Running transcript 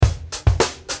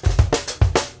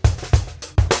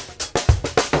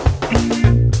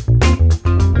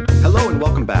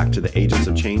Welcome back to the Agents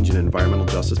of Change and Environmental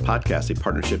Justice podcast, a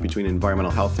partnership between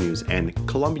Environmental Health News and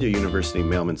Columbia University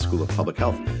Mailman School of Public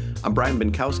Health. I'm Brian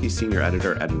Binkowski, Senior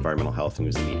Editor at Environmental Health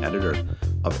News and the editor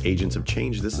of Agents of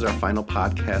Change. This is our final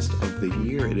podcast of the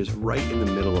year. It is right in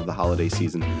the middle of the holiday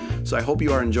season. So I hope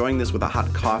you are enjoying this with a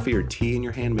hot coffee or tea in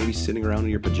your hand, maybe sitting around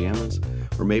in your pajamas,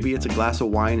 or maybe it's a glass of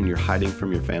wine and you're hiding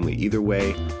from your family. Either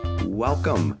way,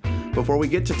 welcome. Before we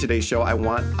get to today's show, I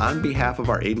want, on behalf of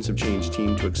our Agents of Change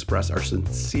team, to express our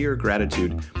sincere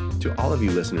gratitude to all of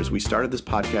you listeners. We started this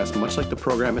podcast, much like the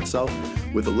program itself,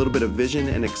 with a little bit of vision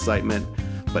and excitement,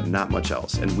 but not much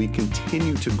else. And we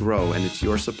continue to grow, and it's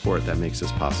your support that makes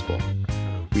this possible.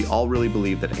 We all really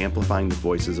believe that amplifying the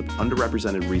voices of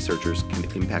underrepresented researchers can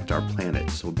impact our planet.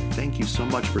 So thank you so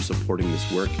much for supporting this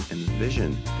work and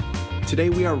vision. Today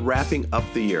we are wrapping up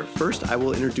the year. First, I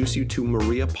will introduce you to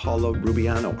Maria Paula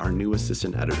Rubiano, our new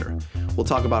assistant editor. We'll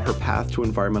talk about her path to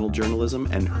environmental journalism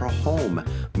and her home,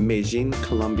 Medellin,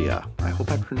 Colombia. I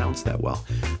hope I pronounced that well.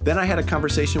 Then I had a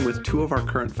conversation with two of our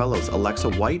current fellows, Alexa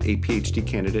White, a PhD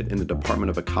candidate in the Department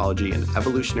of Ecology and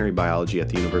Evolutionary Biology at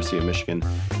the University of Michigan,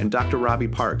 and Dr. Robbie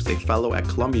Parks, a fellow at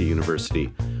Columbia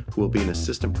University, who will be an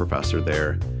assistant professor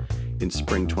there in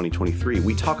spring 2023.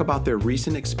 We talk about their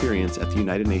recent experience at the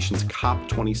United Nations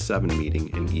COP27 meeting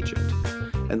in Egypt.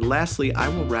 And lastly, I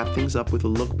will wrap things up with a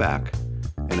look back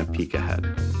and a peek ahead.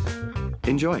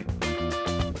 Enjoy.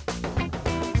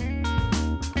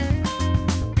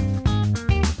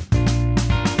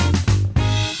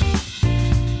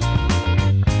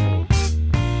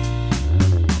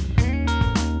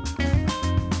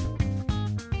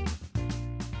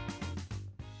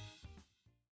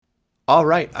 All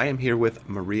right, I am here with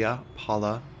Maria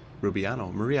Paula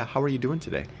Rubiano. Maria, how are you doing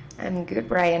today? I'm good,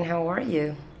 Brian. How are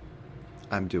you?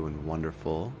 I'm doing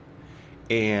wonderful.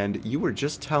 And you were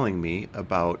just telling me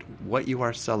about what you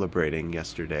are celebrating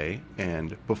yesterday.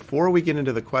 And before we get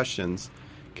into the questions,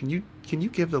 can you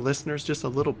give the listeners just a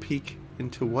little peek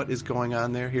into what is going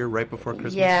on here right before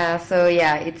Christmas?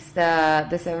 It's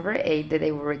December 8th that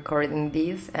they were recording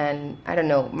this. And I don't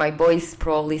know, my voice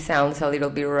probably sounds a little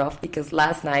bit rough because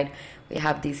last night we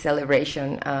have this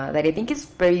celebration that I think is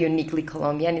very uniquely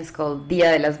Colombian. It's called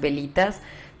Dia de las Velitas,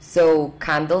 so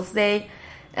Candles Day.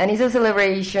 And it's a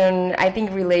celebration, I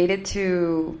think, related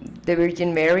to the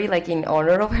Virgin Mary, like in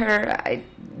honor of her.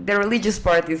 The religious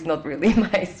part is not really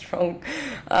my strong,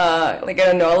 I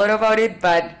don't know a lot about it,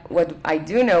 but what I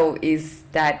do know is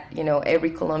that, every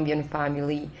Colombian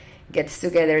family gets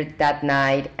together that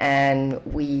night and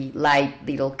we light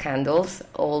little candles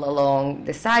all along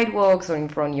the sidewalks or in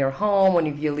front of your home, or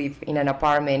if you live in an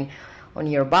apartment, on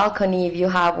your balcony if you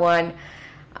have one.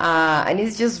 And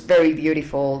it's just very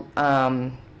beautiful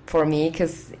for me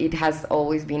because it has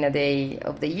always been a day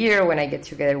of the year when I get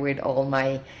together with all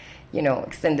my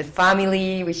extended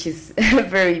family, which is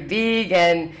very big,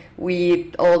 and we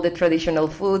eat all the traditional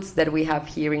foods that we have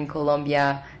here in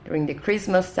Colombia during the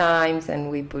Christmas times, and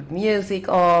we put music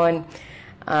on.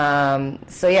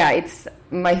 It's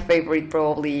my favorite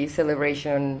probably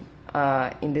celebration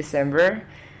in December.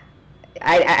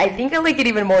 I think I like it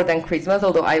even more than Christmas,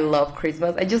 although I love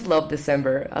Christmas. I just love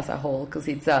December as a whole because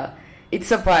it's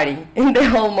a party in the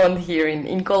whole month here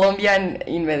in Colombia and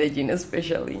in Medellin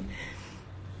especially.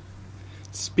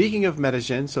 Speaking of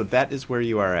Medellin, so that is where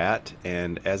you are at.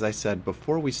 And as I said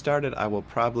before we started, I will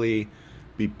probably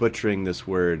be butchering this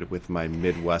word with my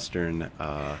Midwestern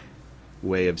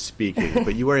way of speaking.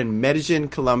 But you are in Medellin,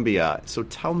 Colombia. So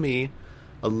tell me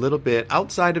a little bit,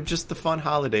 outside of just the fun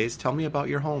holidays, tell me about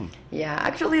your home. Yeah,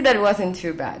 actually that wasn't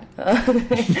too bad,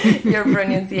 your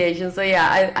pronunciation. So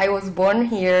I was born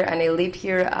here and I lived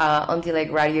here until I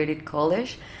graduated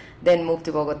college. Then moved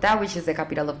to Bogota, which is the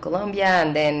capital of Colombia,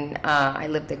 and then I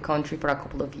lived the country for a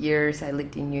couple of years. I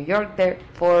lived in New York there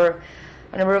for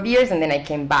a number of years, and then I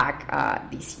came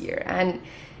back this year. And,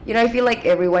 I feel like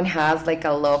everyone has like a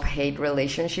love-hate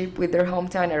relationship with their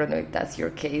hometown. I don't know if that's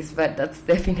your case, but that's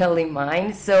definitely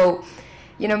mine. So,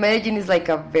 Medellin is like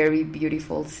a very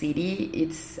beautiful city.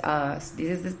 This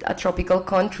is a tropical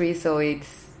country, so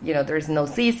it's, there's no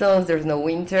seasons, there's no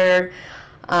winter.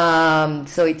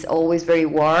 So it's always very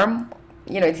warm.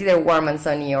 It's either warm and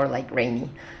sunny or like rainy.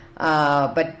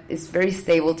 But it's very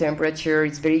stable temperature.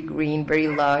 It's very green, very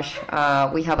lush.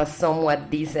 We have a somewhat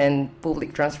decent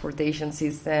public transportation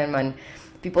system, and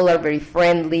people are very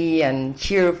friendly and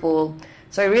cheerful.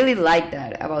 So I really like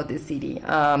that about the city.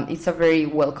 It's a very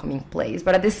welcoming place.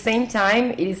 But at the same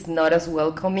time, it is not as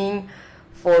welcoming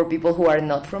for people who are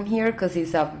not from here because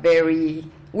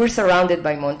we're surrounded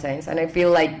by mountains, and I feel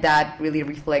like that really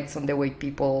reflects on the way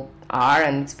people are,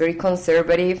 and it's very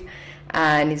conservative.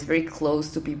 and it's very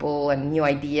close to people and new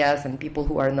ideas and people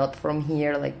who are not from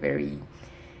here, like very,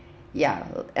 yeah.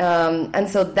 And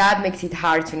so that makes it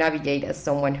hard to navigate as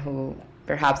someone who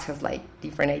perhaps has like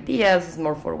different ideas, is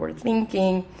more forward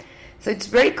thinking. So it's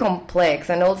very complex.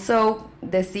 And also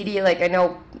the city, like I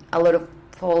know a lot of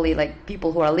probably like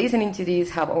people who are listening to this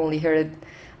have only heard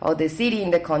of the city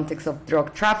in the context of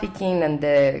drug trafficking and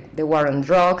the war on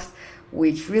drugs,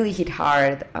 which really hit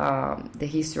hard the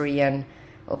history and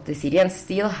of the city, and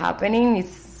still happening.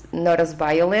 It's not as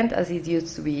violent as it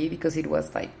used to be because it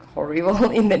was like horrible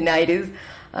in the 90s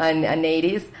and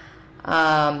 80s.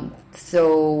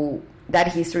 So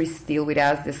that history is still with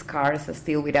us, the scars are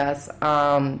still with us.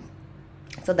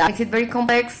 So that makes it very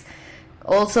complex.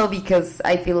 Also because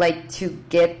I feel like to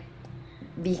get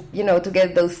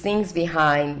those things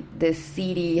behind, the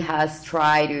city has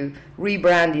tried to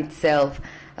rebrand itself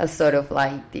as sort of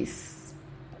like this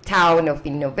town of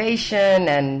innovation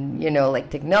and, like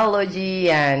technology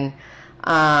and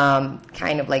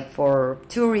kind of like for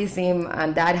tourism.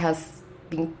 And that has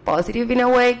been positive in a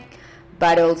way,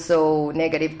 but also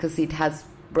negative because it has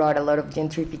brought a lot of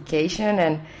gentrification.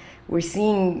 And we're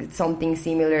seeing something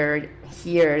similar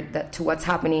here to what's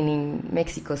happening in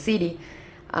Mexico City,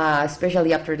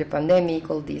 especially after the pandemic.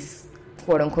 All these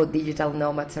quote-unquote digital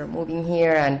nomads are moving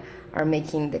here and are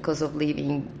making the cost of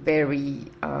living very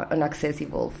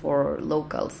inaccessible for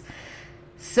locals.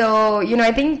 So,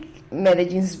 I think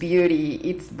Medellin's beauty,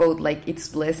 it's both like its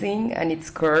blessing and its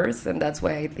curse, and that's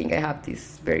why I think I have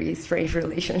this very strange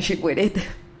relationship with it.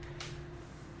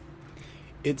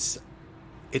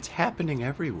 It's happening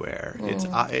everywhere.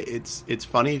 It's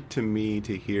funny to me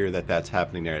to hear that that's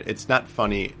happening there. It's not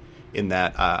funny in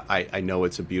that I know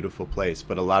it's a beautiful place,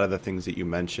 but a lot of the things that you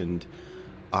mentioned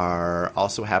are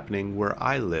also happening where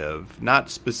I live. Not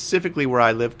specifically where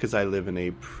I live, because I live in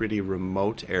a pretty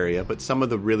remote area, but some of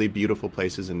the really beautiful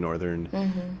places in northern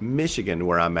Michigan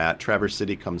where I'm at, Traverse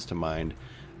City comes to mind.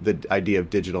 The idea of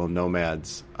digital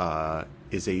nomads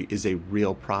is a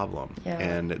real problem. Yeah.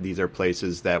 And these are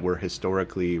places that were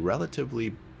historically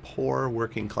relatively poor,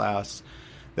 working class,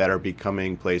 that are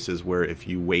becoming places where if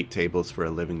you wait tables for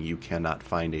a living, you cannot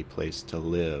find a place to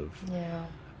live. Yeah.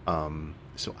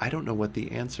 So I don't know what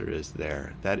the answer is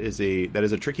there. That is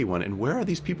a tricky one. And where are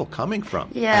these people coming from?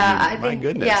 Yeah, I think, my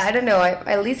goodness. Yeah, I don't know.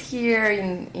 At least here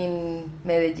in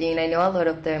Medellin, I know a lot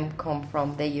of them come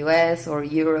from the U.S. or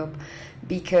Europe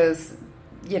because,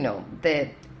 the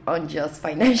unjust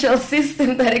financial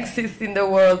system that exists in the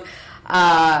world.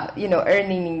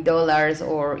 Earning in dollars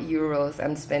or euros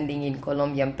and spending in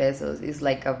Colombian pesos is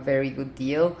like a very good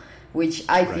deal, which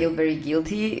I feel very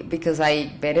guilty because I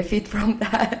benefit from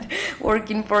that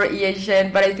working for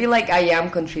EHN. But I feel like I am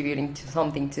contributing to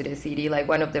something to the city. Like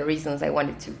one of the reasons I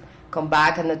wanted to come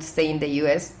back and not stay in the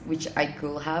US, which I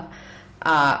could have,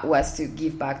 was to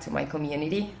give back to my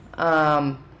community.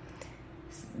 But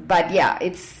yeah,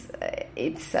 it's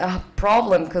a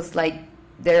problem because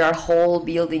there are whole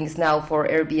buildings now for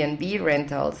Airbnb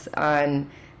rentals, and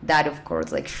that of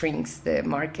course shrinks the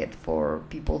market for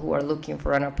people who are looking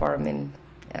for an apartment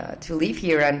to live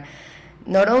here. And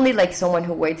not only someone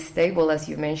who waits table, as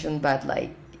you mentioned, but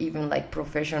even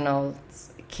professionals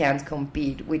can't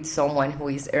compete with someone who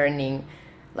is earning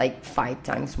 5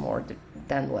 times more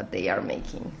than what they are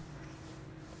making.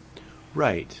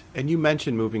 Right. And you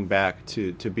mentioned moving back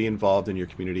to be involved in your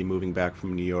community, moving back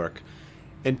from New York.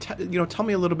 And tell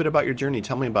me a little bit about your journey.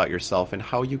 Tell me about yourself and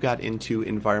how you got into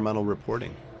environmental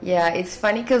reporting. Yeah, it's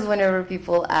funny because whenever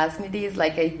people ask me this,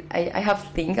 I have to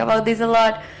think about this a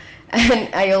lot, and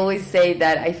I always say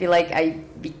that I feel like I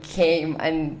became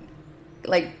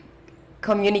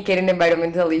communicating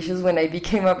environmental issues when I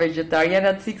became a vegetarian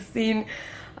at 16,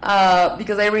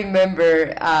 because I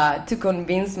remember to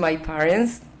convince my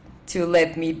parents to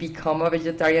let me become a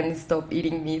vegetarian and stop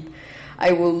eating meat,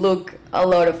 I will look a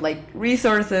lot of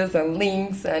resources and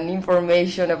links and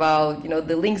information about,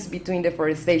 the links between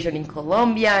deforestation in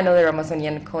Colombia and other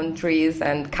Amazonian countries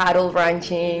and cattle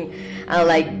ranching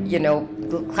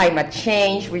and climate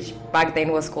change, which back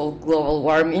then was called global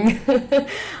warming.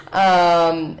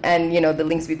 And, the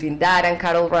links between that and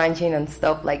cattle ranching and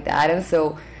stuff like that. And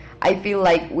so I feel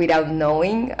without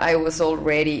knowing, I was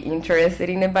already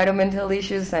interested in environmental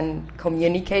issues and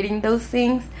communicating those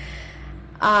things.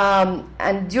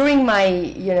 And during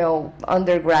my,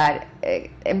 undergrad,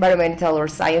 environmental or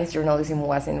science journalism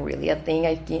wasn't really a thing.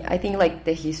 I think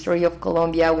the history of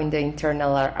Colombia with the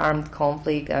internal armed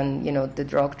conflict and, the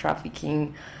drug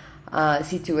trafficking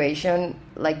situation,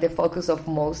 the focus of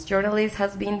most journalists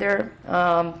has been there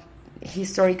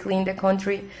historically in the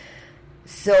country.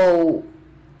 So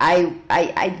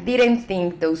I didn't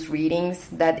think those readings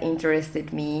that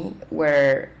interested me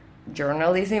were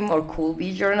journalism or could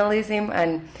be journalism.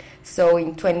 And so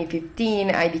in 2015,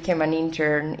 I became an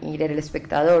intern in El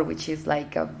Espectador, which is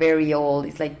like a very old,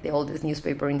 it's like the oldest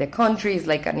newspaper in the country. It's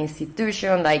like an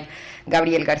institution, like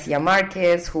Gabriel Garcia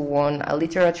Marquez, who won a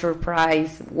literature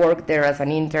prize, worked there as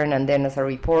an intern and then as a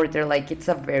reporter. Like, it's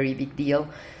a very big deal.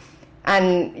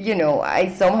 And, you know, I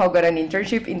somehow got an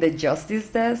internship in the justice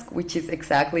desk, which is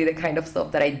exactly the kind of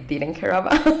stuff that I didn't care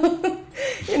about.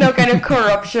 You know, kind of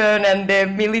corruption and the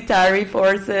military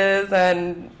forces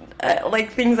and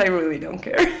like things I really don't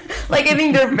care. Like, I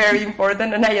think they're very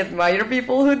important and I admire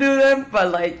people who do them,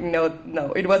 but like, no,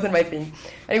 it wasn't my thing.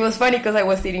 And it was funny because I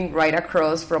was sitting right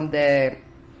across from the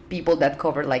people that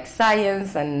cover like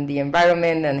science and the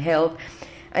environment and health.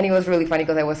 And it was really funny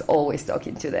because I was always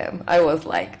talking to them. I was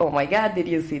like, oh my God, did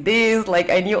you see this? Like,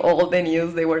 I knew all the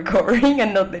news they were covering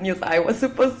and not the news I was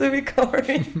supposed to be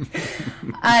covering.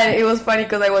 And it was funny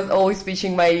because I was always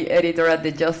pitching my editor at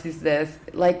the justice desk,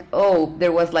 like, oh,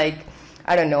 there was like,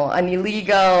 I don't know, an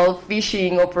illegal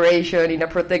fishing operation in a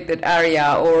protected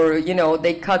area, or, you know,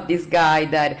 they caught this guy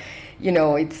that, you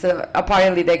know, it's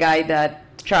apparently the guy that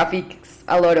traffics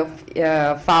a lot of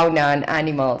fauna and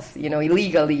animals, you know,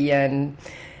 illegally, and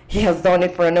he has done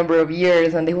it for a number of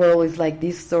years. And they were always like,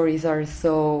 these stories are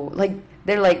so, like,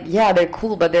 they're like, yeah, they're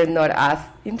cool, but they're not as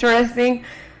interesting.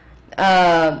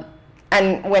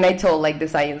 And when I told, like, the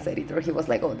science editor, he was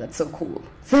like, oh, that's so cool.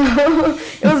 So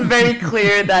it was very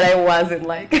clear that I wasn't,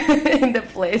 like, in the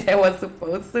place I was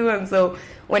supposed to. And so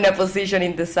when a position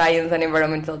in the science and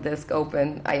environmental desk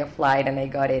opened, I applied and I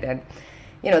got it. And,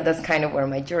 you know, that's kind of where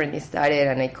my journey started.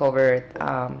 And I covered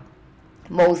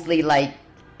mostly, like,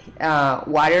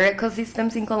 water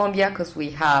ecosystems in Colombia, because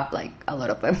we have, like, a lot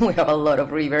of them. We have a lot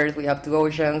of rivers. We have 2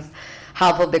 oceans.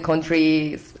 Half of the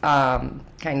country's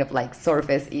kind of, like,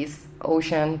 surface is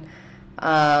ocean.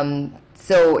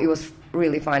 So it was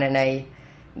really fun, and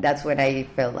that's when I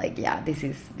felt like, yeah, this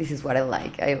is what I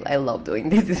like. I love doing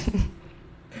this.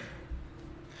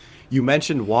 You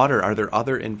mentioned water. Are there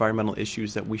other environmental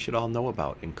issues that we should all know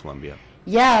about in Colombia?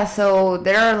 Yeah, so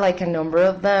there are like a number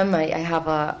of them. I have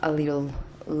a little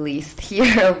list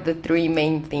here of the 3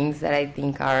 main things that I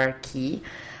think are key.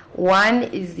 One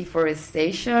is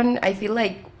deforestation. I feel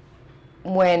like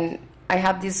when I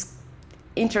have this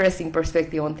interesting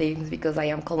perspective on things, because I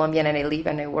am Colombian and I live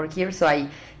and I work here, so I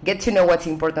get to know what's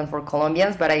important for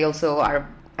Colombians, but I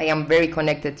am very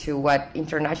connected to what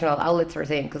international outlets are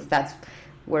saying, because that's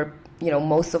where, you know,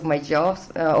 most of my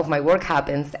of my work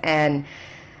happens. And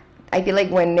I feel like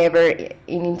whenever in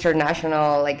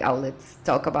international, like, outlets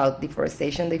talk about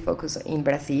deforestation, they focus in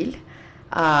Brazil,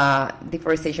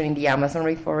 deforestation in the Amazon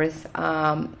rainforest.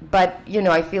 But, you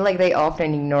know, I feel like they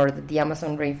often ignore that the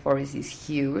Amazon rainforest is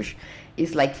huge.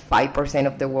 It's like 5%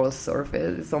 of the world's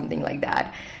surface, something like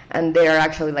that. And there are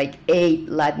actually like 8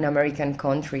 Latin American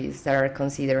countries that are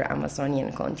considered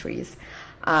Amazonian countries.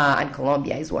 And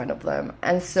Colombia is one of them.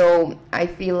 And so I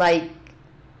feel like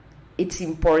it's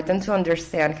important to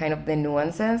understand kind of the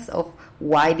nuances of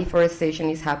why deforestation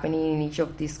is happening in each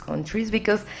of these countries,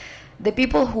 because the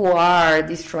people who are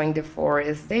destroying the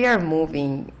forest, they are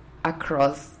moving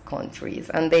across countries,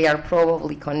 and they are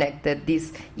probably connected.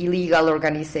 These illegal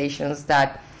organizations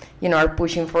that, you know, are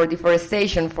pushing for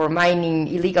deforestation for mining,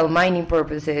 illegal mining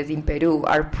purposes in Peru,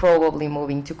 are probably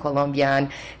moving to Colombia, and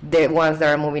the ones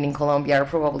that are moving in Colombia are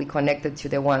probably connected to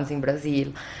the ones in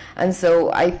Brazil. And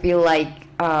so I feel like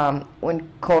when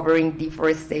covering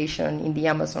deforestation in the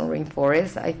Amazon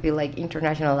rainforest, I feel like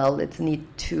international outlets need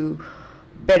to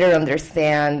better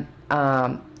understand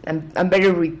and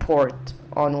better report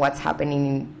on what's happening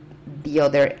in the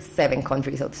other 7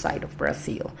 countries outside of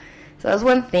Brazil. So that's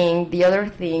one thing. The other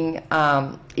thing,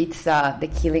 it's the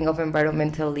killing of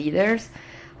environmental leaders.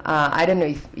 I don't know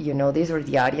if you know this or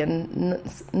the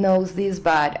audience knows this,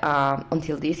 but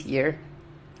until this year,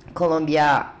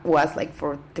 Colombia was, like,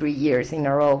 for 3 years in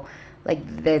a row, like,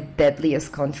 the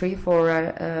deadliest country for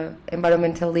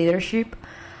environmental leadership.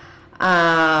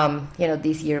 You know,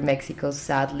 this year Mexico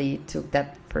sadly took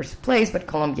that first place, but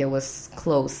Colombia was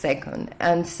close second.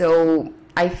 And so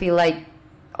I feel like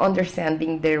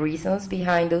understanding the reasons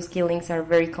behind those killings are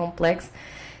very complex,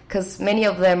 because many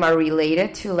of them are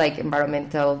related to, like,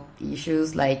 environmental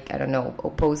issues, like, I don't know,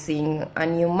 opposing a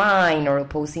new mine or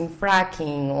opposing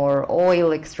fracking or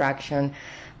oil extraction.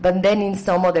 But then in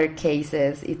some other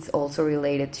cases, it's also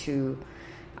related to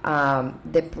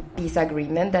the peace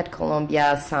agreement that the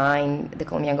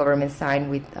Colombian government signed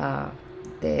with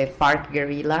the FARC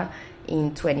guerrilla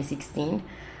in 2016.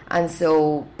 And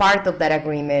so part of that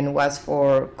agreement was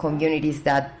for communities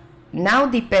that now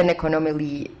depend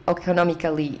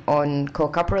economically on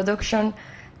coca production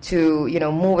to,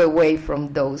 move away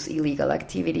from those illegal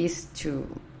activities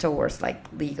towards like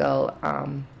legal,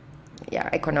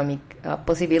 economic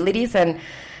possibilities. And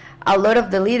a lot of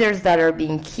the leaders that are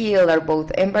being killed are both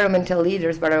environmental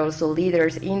leaders, but are also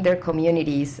leaders in their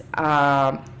communities,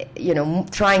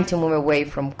 trying to move away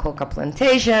from coca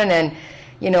plantation and,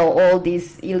 all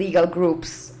these illegal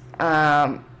groups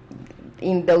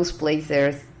in those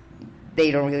places. They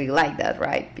don't really like that,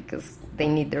 right? Because they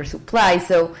need their supply.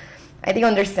 So I think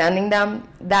understanding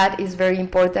that is very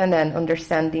important, and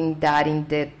understanding that in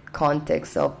the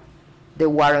context of the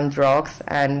war on drugs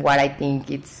and what I think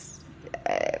it's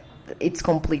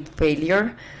complete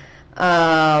failure.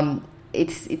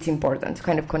 It's important to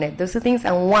kind of connect those two things.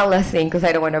 And one last thing, because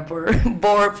I don't want to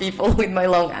bore people with my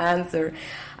long answer.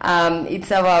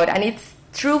 It's about, and it's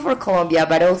true for Colombia,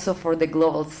 but also for the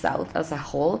global South as a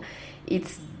whole.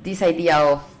 It's this idea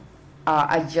of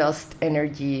a just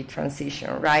energy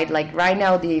transition, right? Like right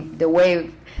now, the way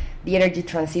the energy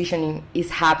transition is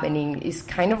happening is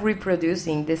kind of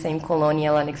reproducing the same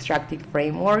colonial and extractive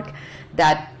framework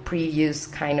that previous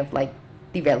kind of like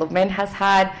development has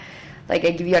had. Like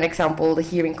I give you an example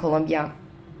here in Colombia,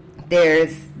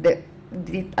 there's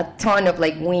a ton of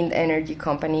like wind energy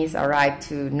companies arrived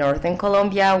to northern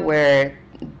Colombia, where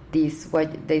this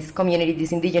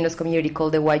indigenous community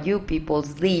called the Wayuu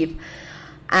peoples live.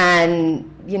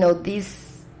 And,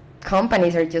 these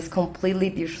companies are just completely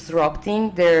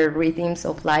disrupting their rhythms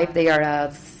of life. They are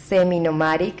a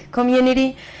semi-nomadic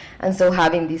community. And so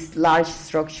having these large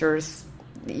structures,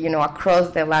 across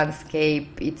the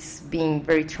landscape, it's being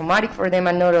very traumatic for them.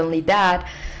 And not only that,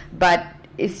 but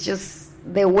it's just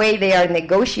the way they are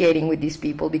negotiating with these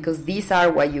people, because these are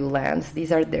Wayuu lands,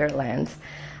 these are their lands.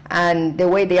 And the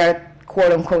way they are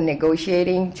quote-unquote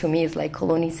negotiating, to me, is like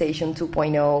colonization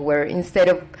 2.0, where instead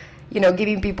of,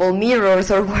 giving people mirrors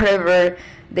or whatever,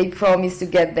 they promise to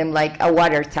get them like a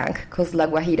water tank, because La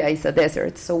Guajira is a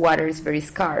desert, so water is very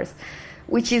scarce,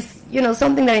 which is,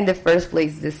 something that in the first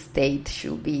place the state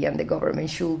should be, and the government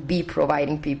should be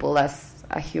providing people as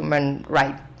a human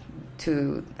right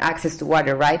to access to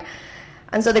water, right?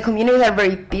 And so the communities are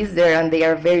very pissed there, and they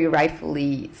are very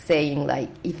rightfully saying, like,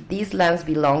 if these lands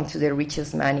belong to the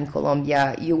richest man in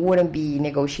Colombia, you wouldn't be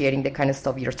negotiating the kind of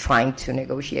stuff you're trying to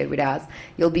negotiate with us.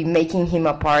 You'll be making him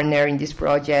a partner in this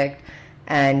project,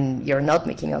 and you're not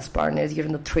making us partners. You're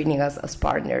not treating us as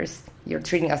partners. You're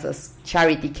treating us as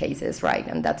charity cases, right?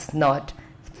 And that's not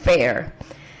fair.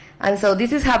 And so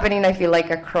this is happening, I feel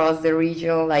like, across the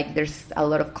region. Like, there's a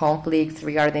lot of conflicts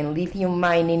regarding lithium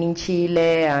mining in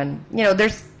Chile, and,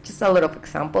 there's just a lot of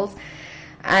examples.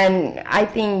 And I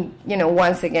think,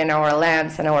 once again, our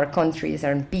lands and our countries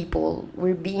and people,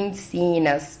 we're being seen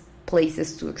as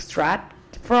places to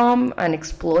extract from and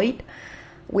exploit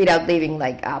without leaving,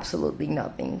 like, absolutely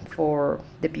nothing for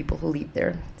the people who live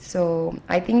there. So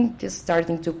I think just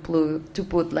starting to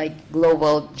put like,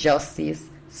 global justice,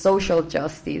 social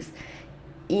justice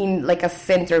in like a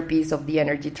centerpiece of the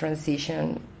energy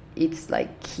transition, it's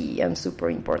like key and super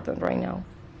important right now.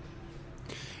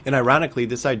 And ironically,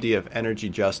 this idea of energy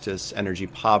justice, energy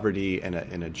poverty, and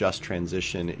a just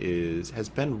transition has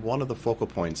been one of the focal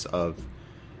points of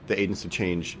the Agents of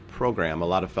Change program. A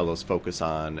lot of fellows focus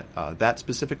on that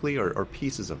specifically, or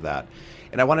pieces of that.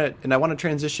 And I want to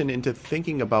transition into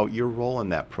thinking about your role in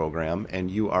that program. And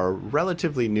you are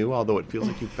relatively new, although it feels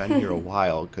like you've been here a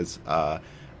while, because I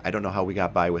don't know how we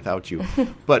got by without you.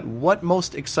 But what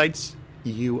most excites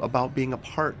you about being a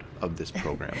part of this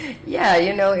program? Yeah,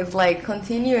 it's like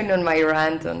continuing on my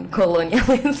rant on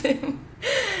colonialism.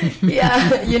 Yeah,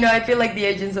 I feel like the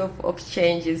Agents of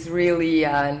Change is really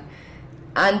an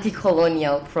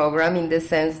anti-colonial program, in the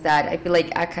sense that I feel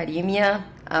like academia,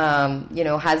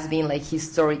 has been like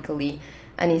historically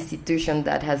an institution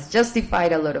that has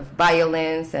justified a lot of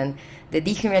violence and the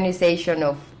dehumanization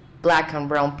of Black and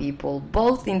brown people,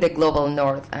 both in the global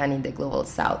North and in the global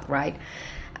South, right?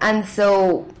 And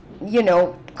so,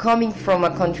 coming from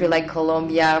a country like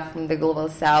Colombia, from the global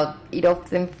South, it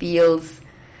often feels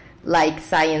like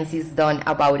science is done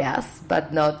about us,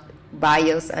 but not by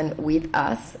us and with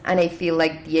us. And I feel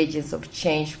like the Agents of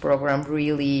Change program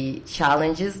really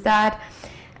challenges that.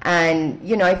 And,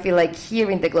 I feel like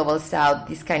here in the global South,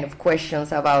 these kind of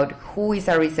questions about who is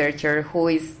a researcher, who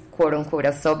is quote unquote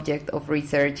a subject of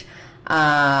research,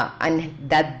 and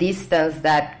that distance,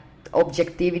 that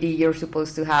objectivity you're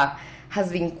supposed to have,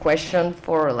 has been questioned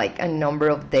for like a number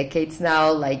of decades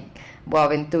now. Like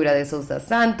Boaventura de Sousa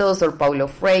Santos or Paulo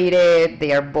Freire,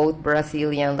 they are both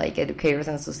Brazilian like educators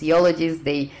and sociologists.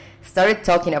 They started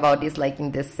talking about this like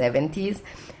in the 70s.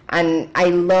 And I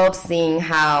love seeing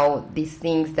how these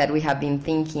things that we have been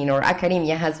thinking, or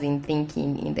academia has been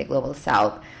thinking in the Global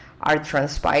South, are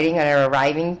transpiring and are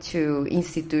arriving to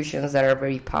institutions that are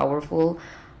very powerful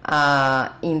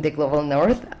in the Global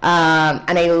North.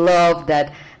 And I love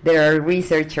that there are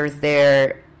researchers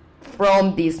there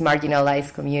from these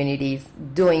marginalized communities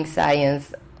doing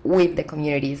science with the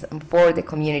communities and for the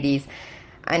communities,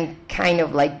 and kind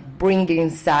of like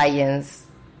bringing science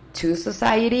to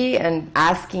society and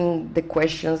asking the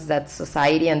questions that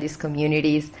society and these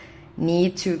communities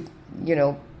need to,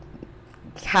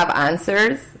 have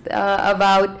answers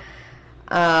about.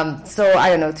 So I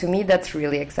don't know, to me that's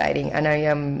really exciting, and I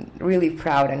am really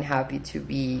proud and happy to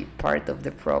be part of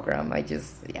the program. I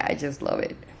just love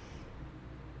it.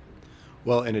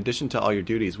 Well, in addition to all your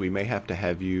duties, we may have to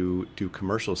have you do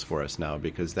commercials for us now,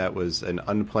 because that was an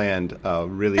unplanned,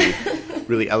 really,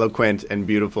 really eloquent and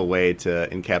beautiful way to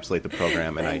encapsulate the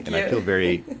program. And I feel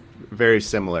very, very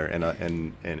similar in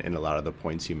a lot of the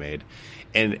points you made.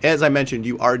 And as I mentioned,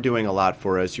 you are doing a lot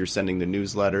for us. You're sending the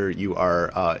newsletter. You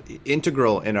are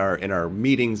integral in our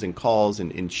meetings and calls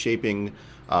and in shaping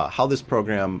how this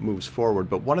program moves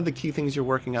forward. But one of the key things you're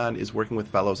working on is working with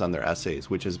fellows on their essays,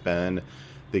 which has been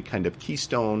the kind of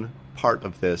keystone part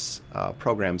of this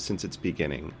program since its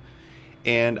beginning.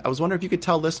 And I was wondering if you could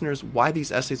tell listeners why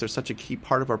these essays are such a key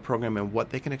part of our program and what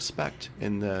they can expect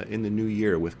in the new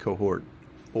year with Cohort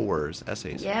 4's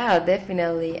essays. Yeah,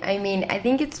 definitely. I mean, I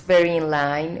think it's very in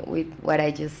line with what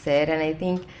I just said, and I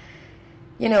think,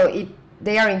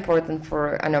 they are important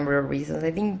for a number of reasons. I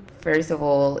think, first of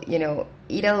all,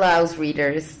 it allows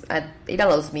readers, it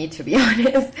allows me, to be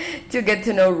honest, to get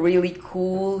to know really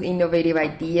cool, innovative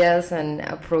ideas and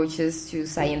approaches to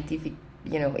scientific,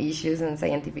 issues and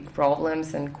scientific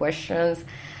problems and questions.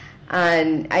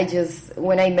 And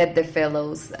when I met the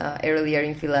fellows earlier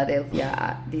in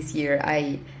Philadelphia this year,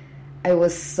 I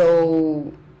was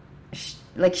so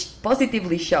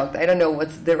positively shocked. I don't know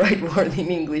what's the right word in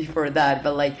English for that,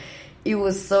 but it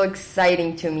was so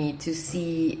exciting to me to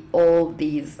see all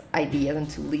these ideas and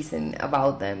to listen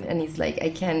about them. And it's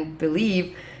I can't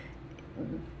believe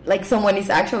someone is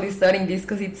actually studying this,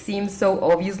 because it seems so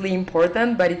obviously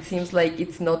important, but it seems like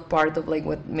it's not part of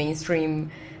what mainstream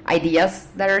ideas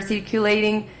that are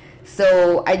circulating.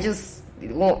 So I just,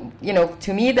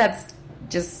 to me, that's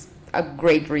just a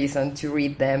great reason to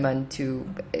read them and to,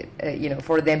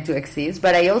 for them to exist.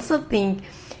 But I also think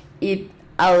it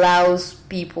allows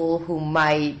people who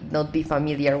might not be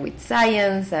familiar with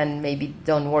science and maybe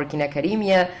don't work in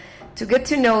academia to get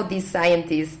to know these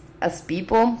scientists as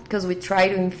people, because we try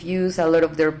to infuse a lot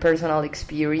of their personal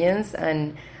experience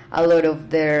and a lot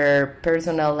of their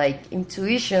personal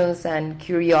intuitions and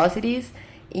curiosities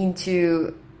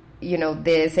into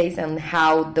the essays, and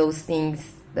how those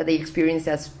things that they experience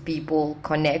as people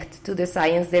connect to the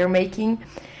science they're making.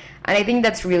 And I think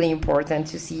that's really important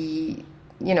to see,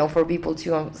 for people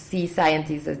to see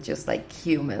scientists as just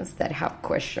humans that have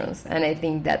questions. And I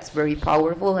think that's very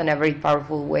powerful and a very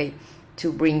powerful way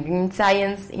to bring in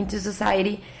science into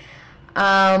society.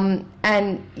 And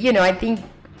I think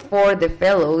for the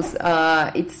fellows,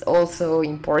 it's also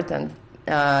important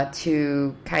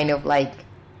to kind of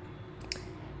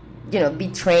be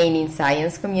trained in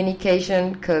science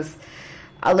communication, because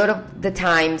a lot of the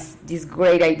times these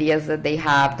great ideas that they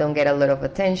have don't get a lot of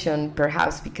attention,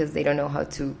 perhaps because they don't know how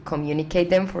to communicate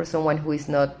them for someone who is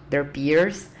not their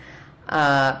peers,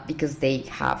 because they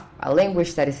have a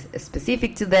language that is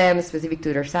specific to them, specific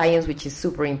to their science, which is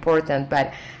super important.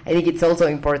 But I think it's also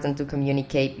important to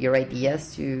communicate your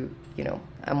ideas to,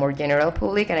 a more general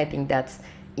public, and I think that's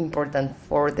important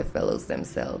for the fellows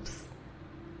themselves.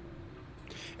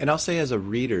 And I'll say, as a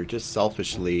reader, just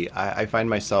selfishly, I find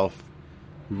myself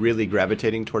really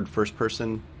gravitating toward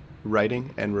first-person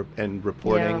writing and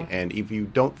reporting. Yeah. And if you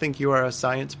don't think you are a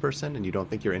science person and you don't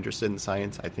think you're interested in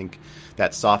science, I think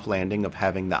that soft landing of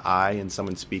having the I and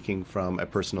someone speaking from a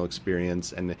personal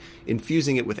experience and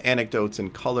infusing it with anecdotes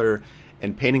and color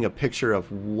and painting a picture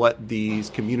of what these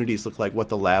communities look like, what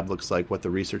the lab looks like, what the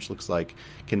research looks like,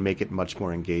 can make it much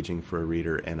more engaging for a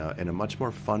reader and a much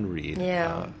more fun read,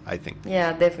 I think.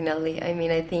 Yeah, definitely. I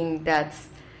mean, I think that's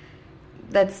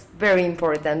very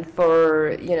important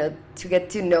for, to get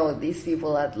to know these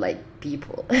people as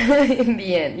people in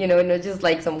the end, not just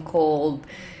some cold,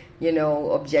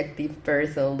 objective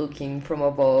person looking from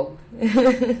above.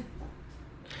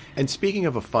 And speaking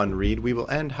of a fun read, we will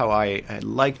end how I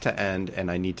like to end,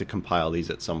 and I need to compile these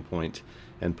at some point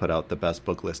and put out the best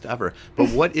book list ever. But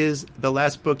what is the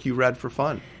last book you read for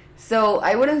fun? So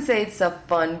I wouldn't say it's a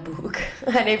fun book,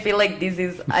 and I feel like this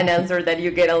is an answer that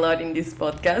you get a lot in this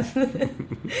podcast.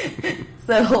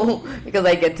 So because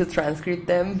I get to transcript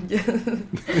them.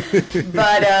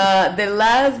 But the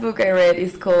last book I read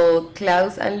is called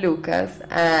Klaus and Lucas,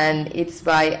 and it's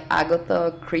by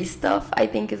Agatha Christoph, I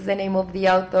think is the name of the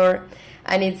author.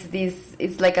 And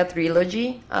it's like a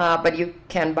trilogy, but you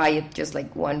can buy it just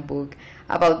like one book,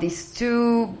 about these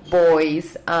two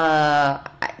boys.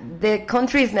 The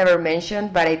country is never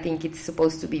mentioned, but I think it's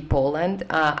supposed to be Poland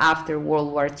after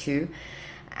World War II.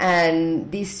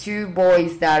 And these two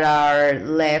boys that are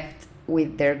left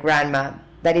with their grandma,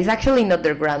 that is actually not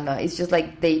their grandma. It's just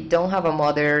like they don't have a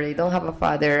mother, they don't have a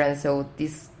father, and so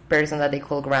this person that they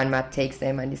call grandma takes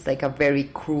them, and it's like a very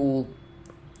cruel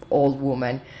old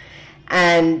woman.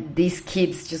 And these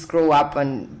kids just grow up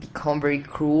and become very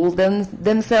cruel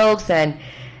themselves. And,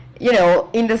 you know,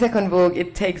 in the second book,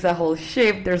 it takes a whole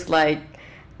shift.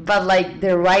 But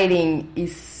the writing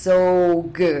is so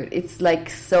good. It's like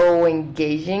so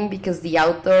engaging because the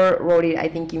author wrote it, I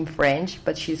think, in French,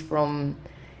 but she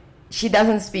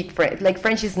doesn't speak French. Like,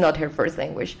 French is not her first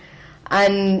language.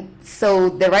 And so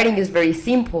the writing is very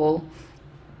simple,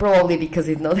 probably because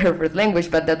it's not her first language,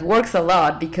 but that works a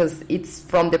lot because it's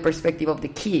from the perspective of the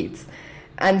kids.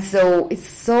 And so it's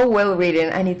so well written,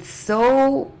 and it's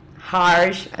so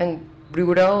harsh and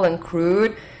brutal and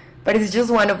crude, but it's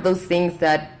just one of those things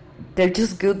that they're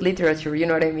just good literature, you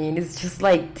know what I mean? It's just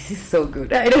like, this is so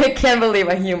good. I can't believe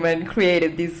a human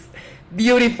created this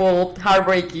beautiful,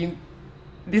 heartbreaking,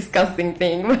 disgusting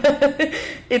thing.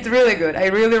 It's really good. I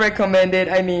really recommend it.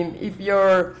 I mean, if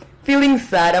you're feeling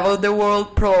sad about the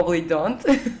world, probably don't.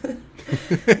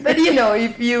 But you know,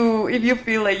 if you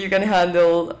feel like you can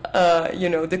handle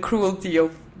the cruelty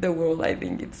of the world, I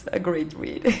think it's a great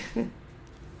read.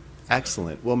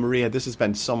 Excellent. Well, Maria, this has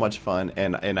been so much fun,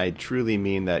 and I truly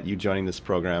mean that you joining this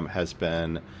program has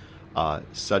been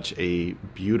such a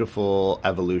beautiful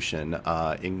evolution.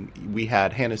 We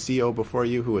had Hannah Seo before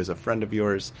you, who is a friend of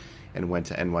yours and went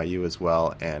to NYU as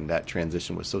well, and that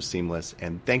transition was so seamless.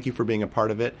 And thank you for being a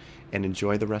part of it, and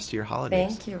enjoy the rest of your holidays.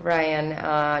 Thank you,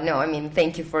 Ryan.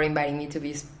 Thank you for inviting me to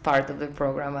be part of the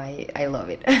program. I love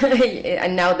it.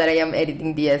 And now that I am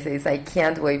editing the essays, I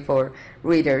can't wait for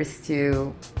readers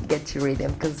to get to read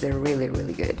them because they're really,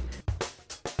 really good.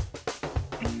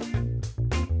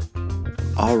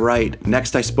 All right,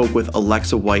 next I spoke with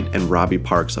Alexa White and Robbie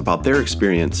Parks about their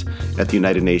experience at the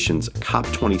United Nations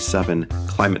COP27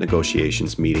 climate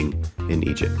negotiations meeting in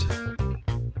Egypt.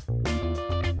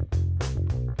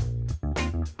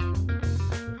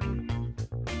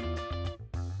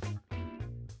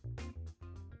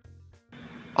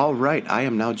 All right, I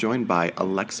am now joined by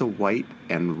Alexa White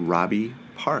and Robbie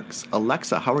Parks.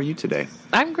 Alexa, how are you today?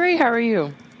 I'm great. How are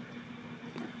you?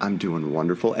 I'm doing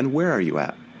wonderful. And where are you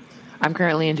at? I'm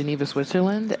currently in Geneva,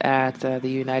 Switzerland at the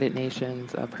United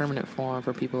Nations Permanent Forum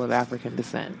for People of African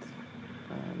Descent.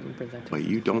 Well,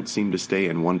 you don't seem to stay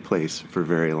in one place for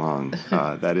very long.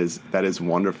 That is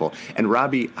wonderful. And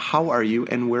Robbie, how are you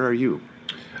and where are you?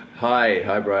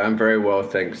 Hi, Brian. I'm very well,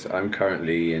 thanks. I'm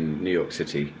currently in New York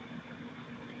City.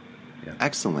 Yeah.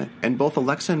 Excellent. And both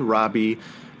Alexa and Robbie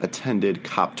attended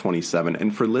COP27.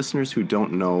 And for listeners who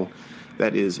don't know,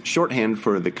 that is shorthand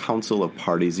for the Council of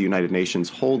Parties. The United Nations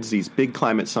holds these big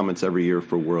climate summits every year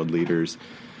for world leaders.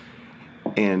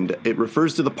 And it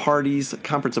refers to the parties,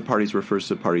 Conference of Parties refers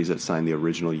to the parties that signed the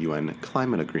original UN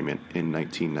Climate Agreement in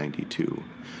 1992.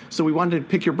 So we wanted to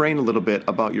pick your brain a little bit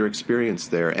about your experience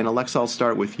there. And Alexa, I'll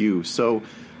start with you. So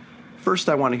first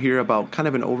I want to hear about kind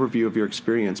of an overview of your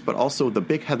experience, but also the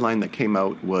big headline that came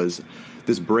out was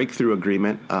this breakthrough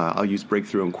agreement, I'll use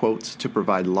breakthrough in quotes, to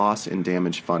provide loss and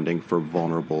damage funding for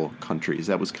vulnerable countries.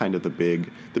 That was kind of the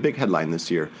big headline this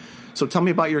year. So tell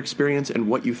me about your experience and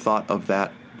what you thought of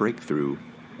that breakthrough.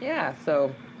 Yeah,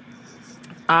 so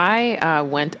I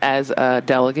went as a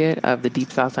delegate of the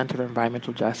Deep South Center for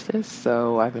Environmental Justice.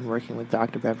 So I've been working with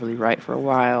Dr. Beverly Wright for a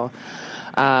while.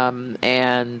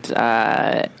 And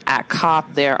at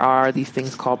COP, there are these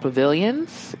things called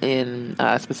pavilions in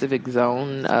a specific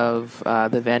zone of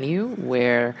the venue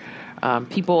where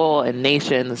people and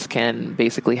nations can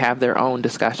basically have their own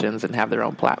discussions and have their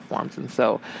own platforms. And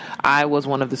so I was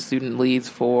one of the student leads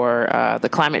for the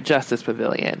Climate Justice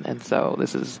Pavilion. And so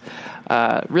this is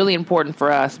really important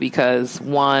for us because,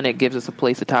 one, it gives us a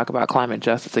place to talk about climate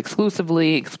justice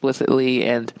exclusively, explicitly,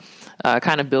 and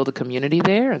kind of build a community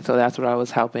there. And so that's what I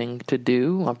was helping to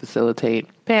do, facilitate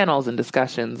panels and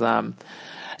discussions.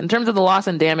 in terms of the loss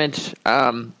and damage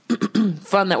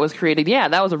fund that was created,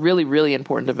 that was a really, really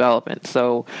important development.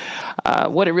 So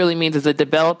what it really means is that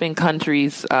developing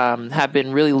countries have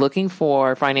been really looking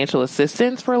for financial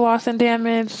assistance for loss and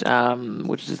damage,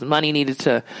 which is money needed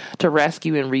to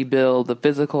rescue and rebuild the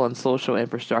physical and social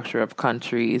infrastructure of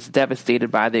countries devastated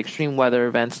by the extreme weather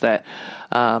events that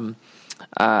are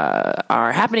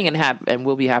happening and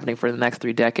will be happening for the next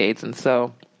 3 decades. And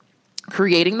so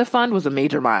creating the fund was a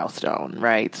major milestone,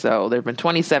 right? So there have been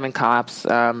 27 COPs.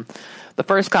 The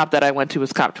first COP that I went to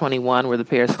was COP21, where the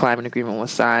Paris Climate Agreement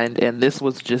was signed, and this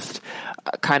was just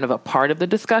kind of a part of the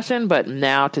discussion. But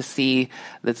now to see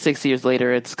that 6 years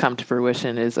later it's come to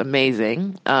fruition is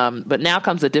amazing. But now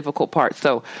comes the difficult part.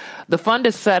 So the fund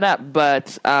is set up,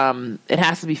 but it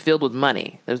has to be filled with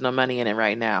money. There's no money in it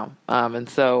right now. And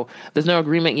so there's no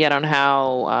agreement yet on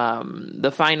how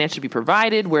the finance should be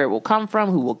provided, where it will come from,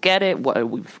 who will get it,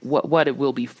 what it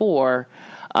will be for.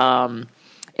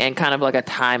 And kind of like a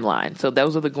timeline. So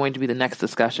those are going to be the next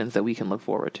discussions that we can look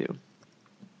forward to.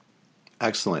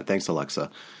 Excellent. Thanks,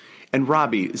 Alexa. And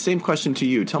Robbie, same question to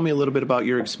you. Tell me a little bit about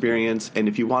your experience, and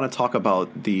if you want to talk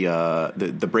about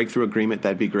the breakthrough agreement,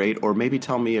 that'd be great. Or maybe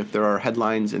tell me if there are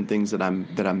headlines and things that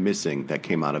I'm missing that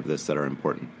came out of this that are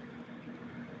important.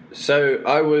 So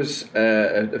I was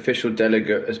an official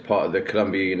delegate as part of the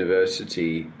Columbia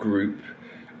University group,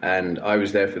 and I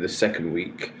was there for the second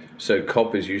week. So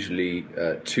COP is usually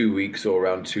 2 weeks or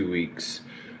around 2 weeks.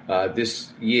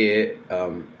 This year,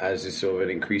 as is sort of an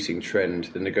increasing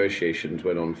trend, the negotiations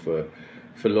went on for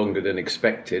longer than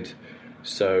expected.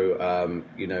 So,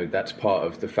 that's part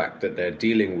of the fact that they're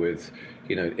dealing with,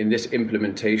 in this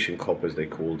implementation COP, as they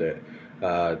called it,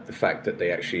 the fact that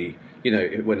they actually,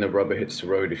 when the rubber hits the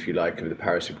road, if you like, of the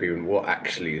Paris Agreement, what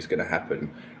actually is going to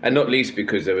happen. And not least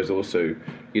because there was also,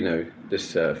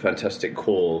 this fantastic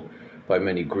call by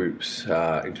many groups,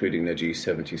 including the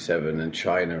G77 and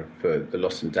China, for the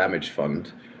Loss and Damage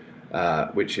Fund,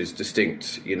 which is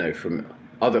distinct, from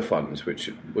other funds,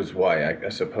 which was why I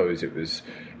suppose it was,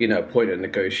 a point of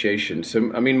negotiation.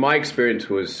 So, I mean, my experience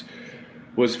was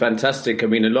fantastic. I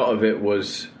mean, a lot of it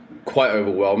was quite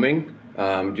overwhelming.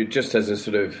 Just as a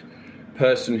sort of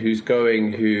person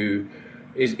who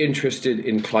is interested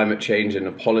in climate change and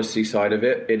the policy side of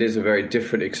it, it is a very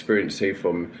different experience, say,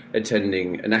 from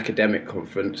attending an academic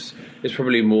conference. It's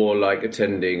probably more like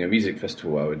attending a music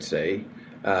festival, I would say.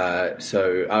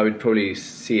 So I would probably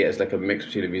see it as like a mix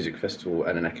between a music festival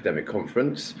and an academic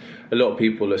conference. A lot of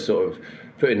people are sort of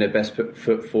putting their best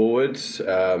foot forwards.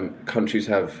 Countries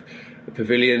have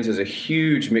pavilions. There's a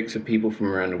huge mix of people from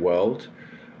around the world.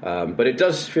 But it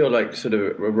does feel like sort of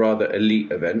a rather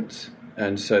elite event.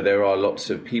 And so there are lots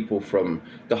of people from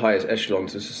the highest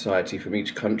echelons of society from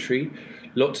each country,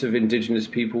 lots of indigenous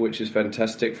people, which is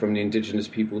fantastic, from the Indigenous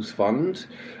Peoples Fund.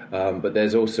 But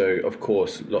there's also, of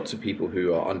course, lots of people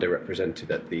who are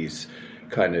underrepresented at these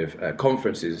kind of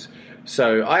conferences.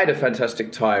 So I had a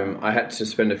fantastic time. I had to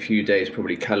spend a few days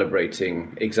probably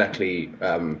calibrating exactly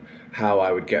how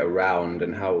I would get around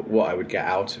and what I would get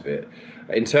out of it.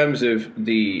 In terms of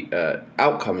the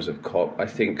outcomes of COP, I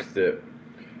think that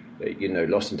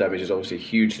loss and damage is obviously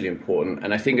hugely important.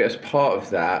 And I think as part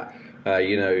of that,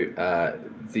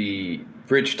 the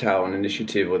Bridgetown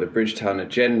Initiative or the Bridgetown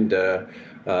Agenda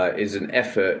is an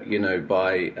effort,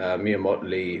 by Mia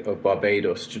Mottley of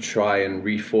Barbados to try and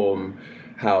reform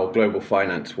how global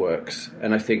finance works.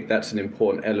 And I think that's an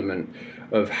important element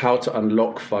of how to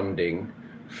unlock funding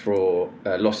for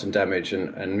loss and damage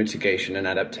and mitigation and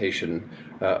adaptation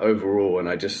overall. And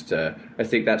I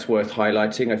think that's worth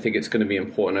highlighting. I think it's going to be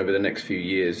important over the next few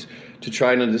years to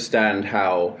try and understand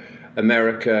how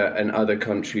America and other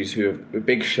countries who have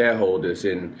big shareholders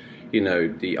in,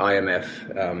 the IMF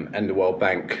and the World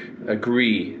Bank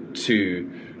agree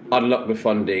to unlock the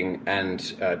funding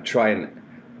and try and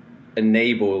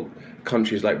enable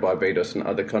countries like Barbados and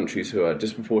other countries who are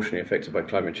disproportionately affected by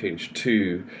climate change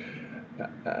to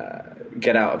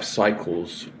get out of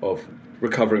cycles of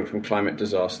recovering from climate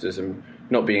disasters and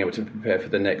not being able to prepare for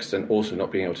the next, and also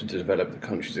not being able to develop the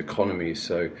country's economies.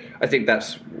 So I think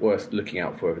that's worth looking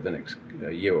out for over the next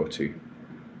year or two.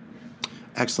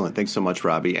 Excellent. Thanks so much,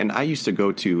 Robbie. And I used to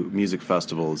go to music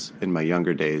festivals in my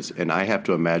younger days, and I have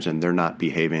to imagine they're not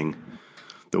behaving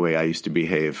the way I used to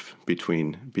behave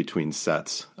between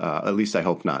sets. At least I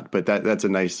hope not. But that's a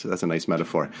nice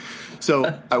metaphor.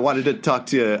 So I wanted to talk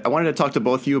to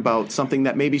both of you about something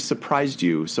that maybe surprised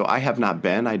you. So I have not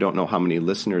been. I don't know how many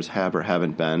listeners have or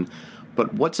haven't been.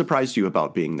 But what surprised you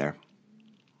about being there?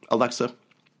 Alexa?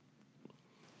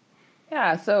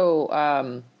 Yeah,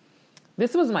 so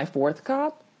this was my fourth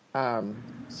COP.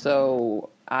 So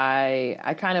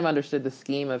I kind of understood the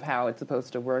scheme of how it's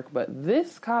supposed to work, but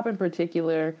this COP in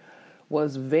particular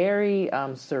was very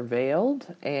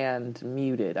surveilled and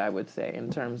muted, I would say,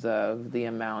 in terms of the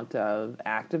amount of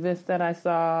activists that I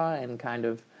saw and kind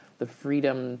of the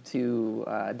freedom to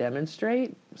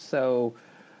demonstrate. So,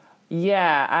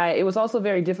 yeah, it was also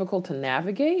very difficult to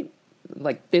navigate,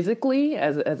 like physically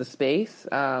as a space.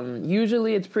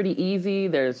 Usually it's pretty easy.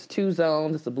 There's two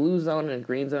zones. It's a blue zone and a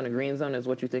green zone. A green zone is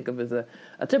what you think of as a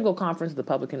typical conference the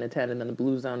public can attend, and then the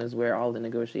blue zone is where all the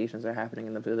negotiations are happening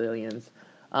in the pavilions.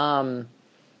 It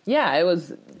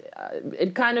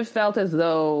kind of felt as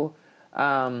though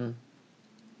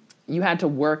you had to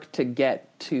work to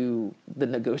get to the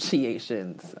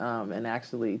negotiations and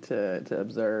actually to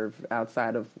observe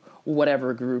outside of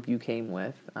whatever group you came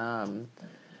with.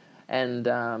 And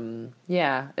when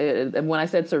I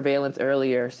said surveillance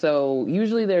earlier, so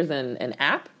usually there's an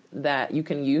app that you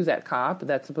can use at COP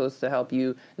that's supposed to help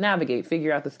you navigate,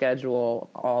 figure out the schedule,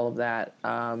 all of that.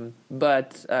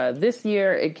 But this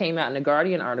year it came out in a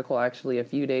Guardian article actually a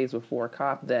few days before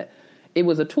COP that it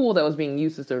was a tool that was being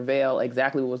used to surveil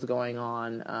exactly what was going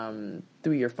on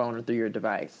through your phone or through your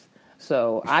device.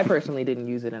 So I personally didn't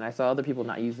use it, and I saw other people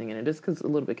not using it, and just because it's a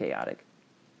little bit chaotic.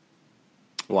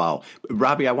 Wow.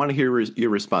 Robbie, I want to hear your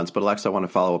response, but Alexa, I want to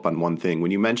follow up on one thing.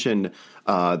 When you mentioned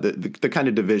the kind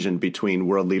of division between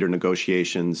world leader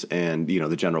negotiations and,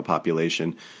 the general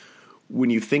population, when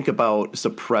you think about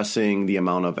suppressing the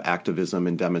amount of activism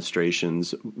and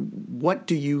demonstrations, what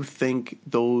do you think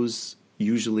those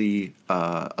usually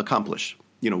accomplish?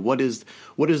 What is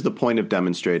the point of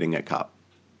demonstrating at COP?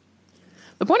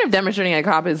 The point of demonstrating at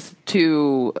COP is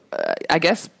to,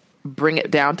 bring it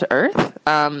down to earth.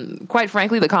 Quite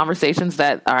frankly, the conversations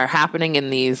that are happening in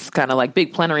these kind of like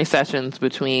big plenary sessions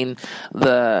between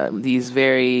these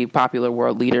very popular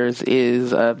world leaders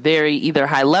is very either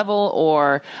high level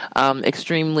or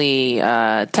extremely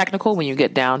technical when you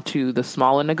get down to the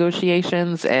smaller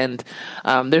negotiations. And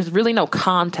there's really no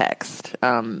context.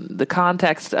 The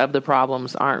context of the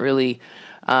problems aren't really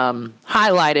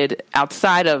highlighted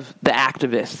outside of the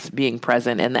activists being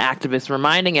present and the activists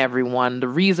reminding everyone the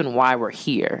reason why we're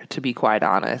here, to be quite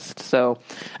honest. So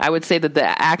I would say that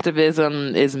the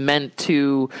activism is meant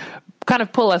to kind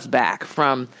of pull us back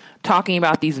from talking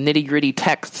about these nitty-gritty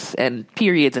texts and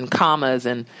periods and commas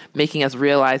and making us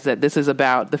realize that this is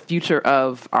about the future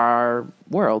of our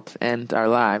world and our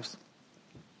lives.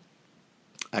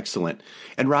 Excellent.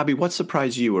 And Robbie, what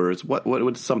surprised you, or what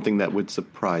was something that would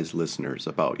surprise listeners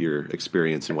about your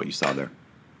experience and what you saw there?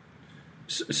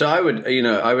 So I would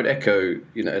echo,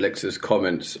 Alexa's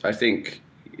comments. I think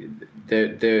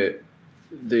the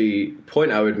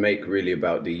point I would make really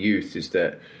about the youth is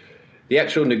that the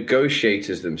actual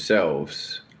negotiators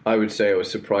themselves, I would say I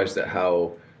was surprised at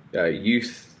how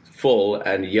youthful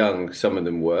and young some of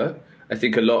them were. I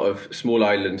think a lot of small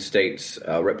island states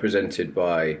are represented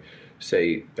by,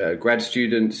 say, grad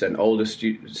students and older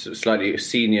students, slightly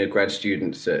senior grad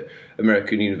students at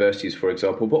American universities, for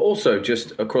example, but also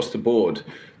just across the board,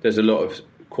 there's a lot of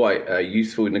quite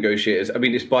youthful negotiators. I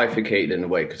mean, it's bifurcated in a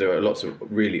way because there are lots of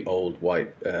really old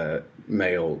white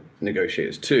male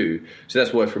negotiators too, so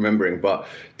that's worth remembering. But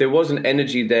there was an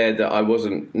energy there that I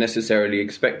wasn't necessarily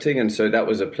expecting, and so that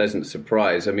was a pleasant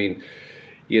surprise. I mean,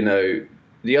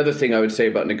 the other thing I would say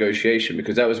about negotiation,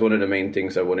 because that was one of the main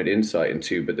things I wanted insight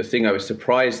into, but the thing I was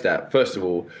surprised at, first of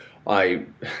all, I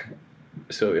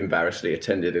so embarrassingly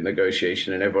attended a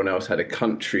negotiation and everyone else had a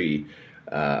country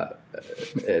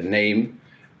name.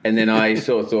 And then I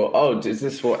sort of thought, oh, is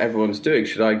this what everyone's doing?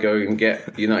 Should I go and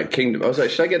get the United Kingdom? I was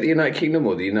like, should I get the United Kingdom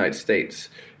or the United States?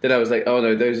 Then I was like, oh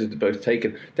no, those are both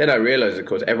taken. Then I realized, of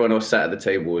course, everyone else sat at the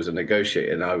table was a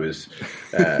negotiator, and I was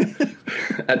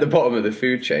at the bottom of the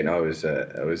food chain. I was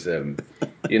an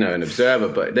observer,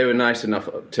 but they were nice enough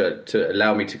to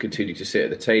allow me to continue to sit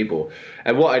at the table.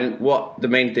 And what the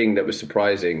main thing that was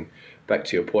surprising, back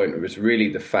to your point, was really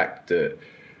the fact that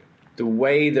the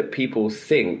way that people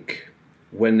think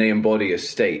when they embody a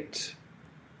state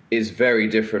is very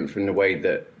different from the way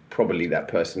that probably that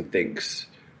person thinks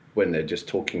when they're just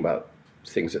talking about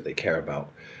things that they care about.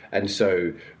 And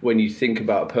so when you think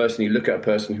about a person, you look at a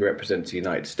person who represents the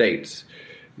United States,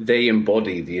 they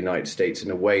embody the United States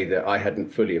in a way that I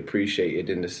hadn't fully appreciated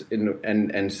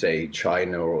in say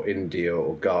China or India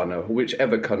or Ghana or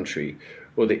whichever country,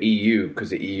 or the EU, because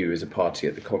the EU is a party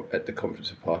at the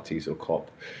Conference of Parties or COP.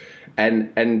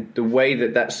 And the way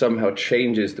that somehow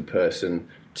changes the person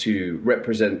to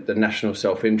represent the national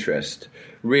self-interest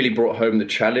really brought home the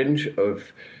challenge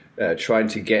of trying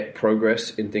to get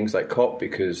progress in things like COP,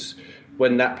 because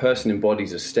when that person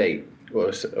embodies a state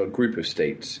or a group of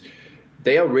states,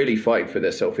 they are really fighting for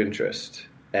their self-interest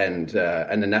and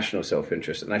the national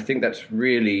self-interest. And I think that's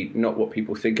really not what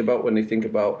people think about when they think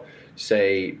about,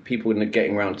 say, people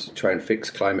getting around to try and fix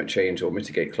climate change or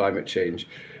mitigate climate change.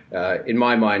 In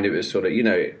my mind, it was sort of,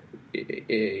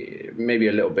 maybe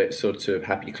a little bit sort of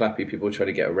happy-clappy, people try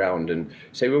to get around and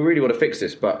say, we really want to fix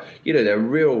this. But, there are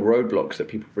real roadblocks that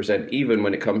people present, even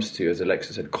when it comes to, as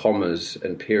Alexa said, commas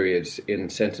and periods in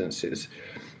sentences.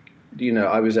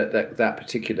 I was at that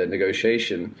particular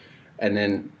negotiation, and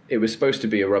then it was supposed to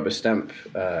be a rubber stamp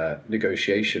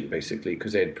negotiation, basically,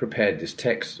 because they had prepared this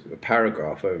text, a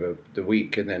paragraph over the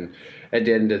week, and then at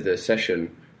the end of the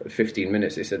session, 15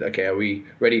 minutes, they said, okay, are we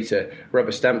ready to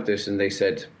rubber stamp this? And they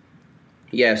said,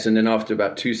 yes. And then after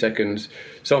about 2 seconds,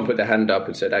 someone put their hand up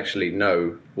and said, actually,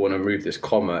 no, we want to remove this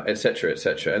comma, et cetera, et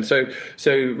cetera. And so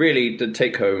really the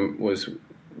take home was,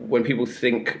 when people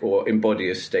think or embody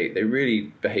a state, they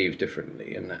really behave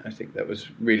differently. And I think that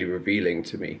was really revealing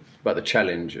to me about the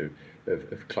challenge of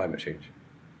climate change.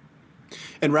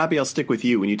 And Robbie, I'll stick with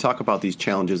you. When you talk about these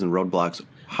challenges and roadblocks,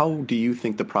 how do you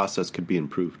think the process could be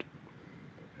improved?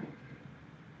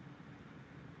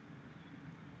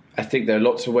 I think there are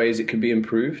lots of ways it can be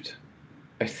improved.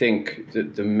 I think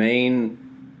that the main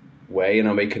way, and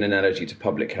I'll make an analogy to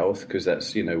public health, because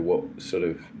that's, what sort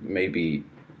of maybe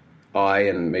I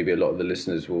and maybe a lot of the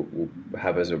listeners will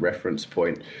have as a reference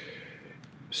point.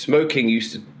 Smoking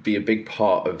used to be a big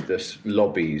part of this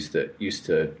lobbies that used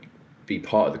to be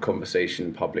part of the conversation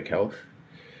in public health.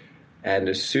 And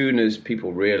as soon as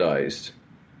people realized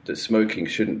that smoking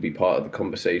shouldn't be part of the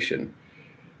conversation,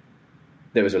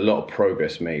 there was a lot of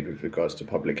progress made with regards to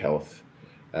public health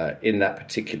in that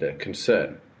particular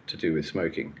concern to do with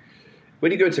smoking.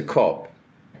 When you go to COP,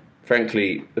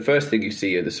 frankly, the first thing you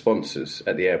see are the sponsors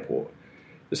at the airport.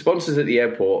 The sponsors at the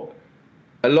airport,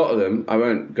 a lot of them, I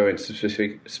won't go into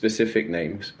specific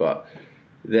names, but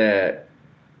they're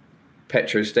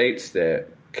petrostates, they're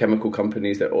chemical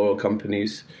companies, they're oil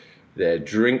companies, they're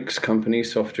drinks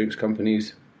companies, soft drinks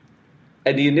companies.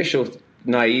 And the initial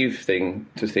naive thing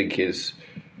to think is,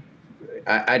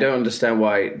 I don't understand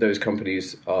why those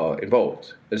companies are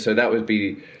involved. And so that would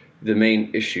be the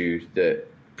main issue that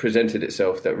presented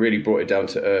itself, that really brought it down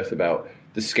to earth about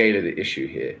the scale of the issue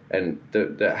here, and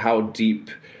how deep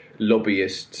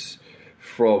lobbyists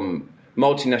from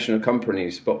multinational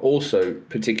companies, but also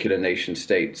particular nation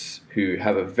states who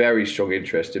have a very strong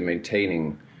interest in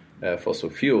maintaining fossil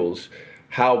fuels,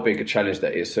 how big a challenge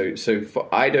that is.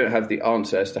 I don't have the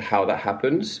answer as to how that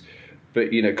happens, but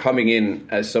coming in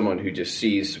as someone who just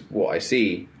sees what I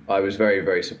see, I was very,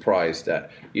 very surprised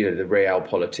at the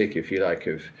realpolitik, if you like,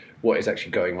 of what is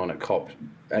actually going on at COP,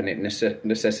 and it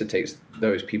necessitates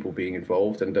those people being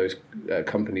involved and those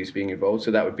companies being involved.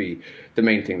 So that would be the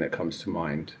main thing that comes to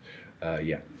mind.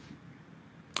 Yeah.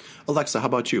 Alexa, how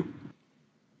about you?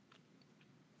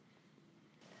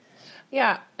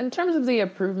 Yeah, in terms of the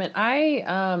improvement,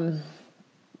 I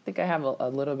think I have a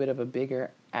little bit of a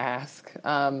bigger ask.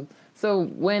 So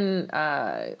when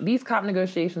these COP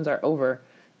negotiations are over,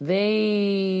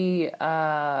 they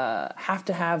have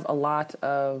to have a lot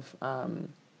of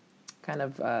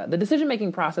the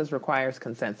decision-making process requires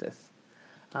consensus.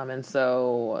 And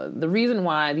so the reason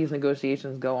why these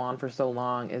negotiations go on for so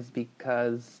long is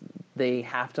because they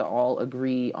have to all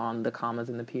agree on the commas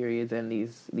and the periods and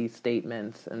these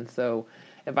statements. And so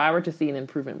if I were to see an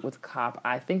improvement with COP,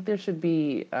 I think there should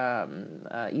be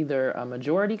either a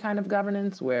majority kind of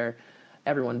governance where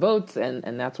everyone votes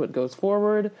and that's what goes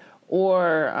forward,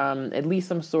 or at least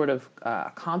some sort of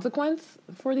consequence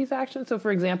for these actions. So,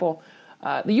 for example,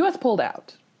 the U.S. pulled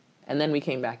out, and then we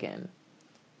came back in.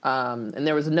 And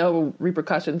there was no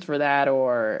repercussions for that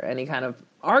or any kind of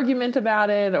argument about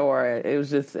it, or it was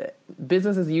just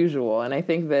business as usual. And I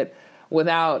think that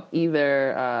without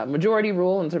either majority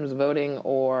rule in terms of voting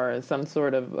or some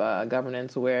sort of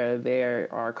governance where there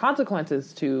are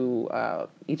consequences to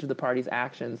each of the parties'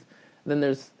 actions, then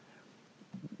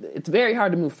it's very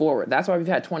hard to move forward. That's why we've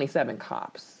had 27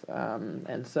 COPs.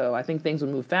 And so I think things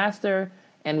would move faster,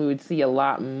 and we would see a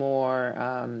lot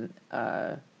more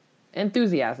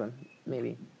enthusiasm,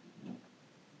 maybe.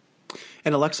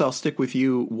 And Alexa, I'll stick with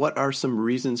you. What are some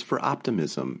reasons for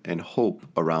optimism and hope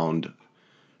around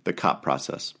the COP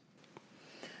process?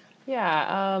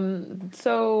 Yeah,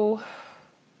 so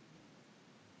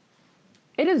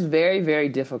it is very, very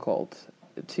difficult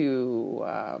to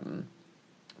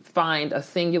find a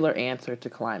singular answer to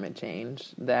climate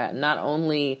change that not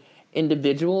only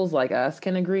individuals like us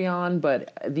can agree on,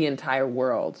 but the entire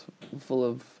world full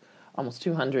of almost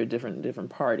 200 different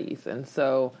parties. And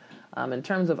so in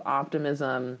terms of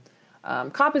optimism,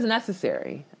 COP is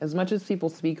necessary. As much as people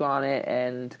speak on it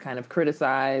and kind of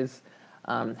criticize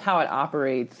how it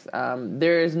operates,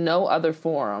 there is no other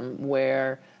forum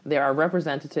where there are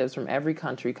representatives from every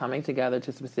country coming together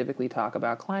to specifically talk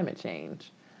about climate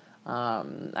change.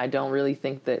 I don't really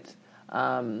think that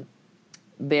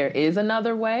there is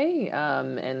another way.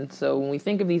 And so when we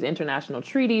think of these international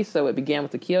treaties, so it began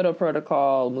with the Kyoto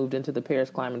Protocol, moved into the Paris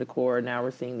Climate Accord, now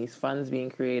we're seeing these funds being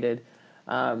created.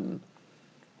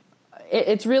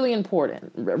 It's really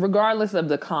important. Regardless of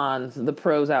the cons, the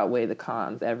pros outweigh the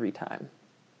cons every time.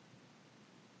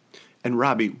 And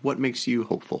Robbie, what makes you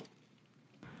hopeful?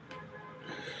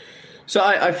 So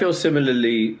I feel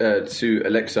similarly to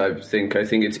Alexa. I think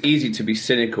it's easy to be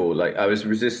cynical. Like, I was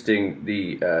resisting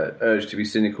the urge to be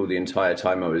cynical the entire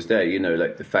time I was there.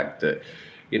 Like the fact that,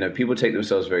 people take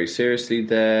themselves very seriously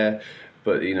there,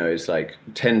 but, it's like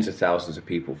tens of thousands of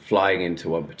people flying into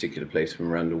one particular place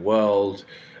from around the world,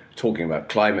 talking about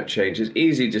climate change. It's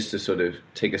easy just to sort of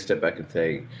take a step back and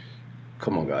say,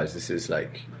 come on, guys, this is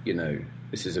like,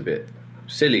 this is a bit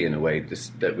silly in a way,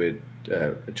 that we're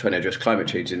trying to address climate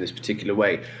change in this particular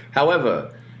way.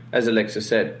 However, as Alexa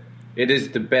said, it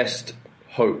is the best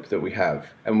hope that we have,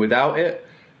 and without it,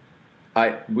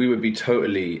 we would be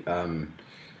totally in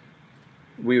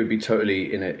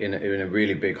a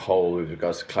really big hole with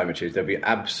regards to climate change. There'll be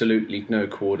absolutely no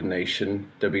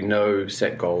coordination. There'll be no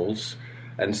set goals,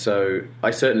 and so I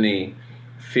certainly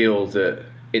feel that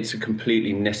it's a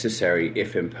completely necessary,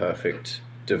 if imperfect,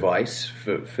 device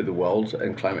for the world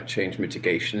and climate change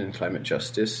mitigation and climate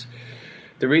justice.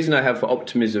 The reason I have for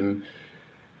optimism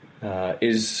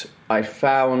is I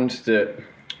found that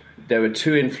there were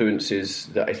two influences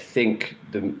that I think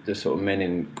the sort of men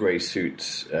in grey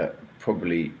suits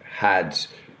probably had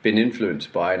been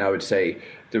influenced by, and I would say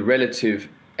the relative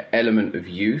element of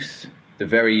youth, the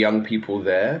very young people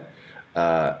there,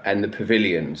 and the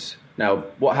pavilions. Now,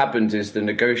 what happens is the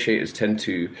negotiators tend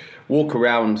to walk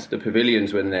around the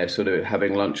pavilions when they're sort of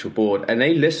having lunch or board, and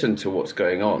they listen to what's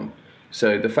going on.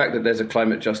 So the fact that there's a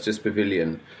climate justice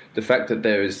pavilion, the fact that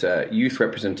there is youth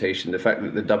representation, the fact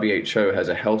that the WHO has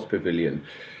a health pavilion,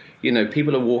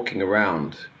 people are walking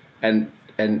around, and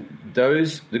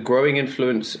the growing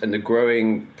influence and the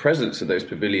growing presence of those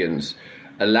pavilions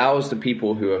allows the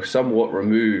people who are somewhat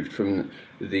removed from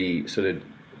the sort of,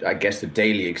 I guess, the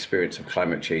daily experience of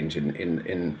climate change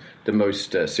in the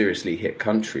most seriously hit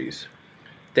countries.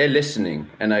 They're listening,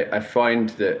 and I find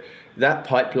that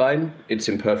pipeline, it's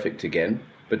imperfect again,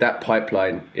 but that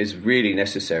pipeline is really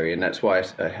necessary, and that's why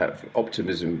I have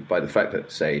optimism by the fact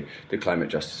that, say, the Climate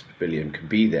Justice Pavilion can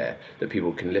be there, that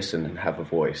people can listen and have a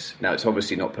voice. Now, it's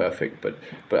obviously not perfect, but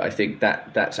I think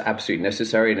that's absolutely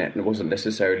necessary, and it wasn't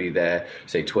necessarily there,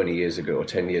 say, 20 years ago or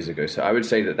 10 years ago. So I would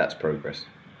say that that's progress.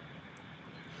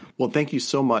 Well, thank you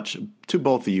so much to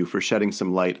both of you for shedding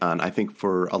some light on, I think,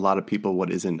 for a lot of people, what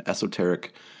is an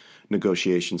esoteric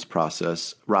negotiations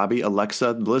process. Robbie,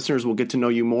 Alexa, the listeners will get to know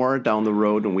you more down the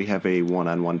road when we have a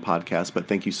one-on-one podcast, but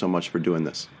thank you so much for doing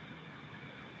this.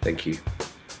 Thank you.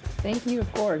 Thank you,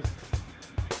 of course.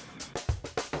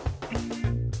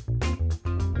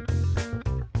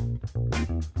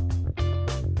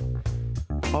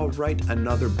 All right,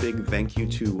 another big thank you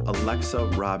to Alexa,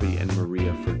 Robbie, and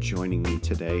Maria for joining me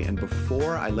today. And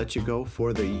before I let you go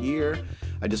for the year,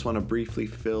 I just want to briefly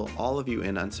fill all of you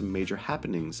in on some major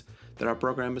happenings that our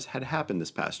program has had happen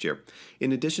this past year.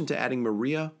 In addition to adding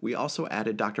Maria, we also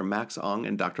added Dr. Max Ong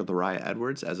and Dr. Lariah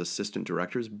Edwards as assistant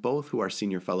directors, both who are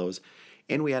senior fellows,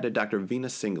 and we added Dr. Veena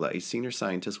Singla, a senior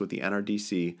scientist with the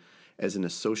NRDC, as an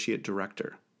associate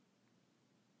director.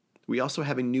 We also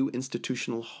have a new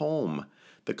institutional home,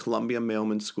 the Columbia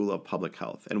Mailman School of Public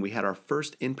Health, and we had our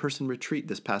first in-person retreat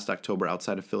this past October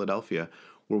outside of Philadelphia,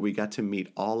 where we got to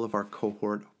meet all of our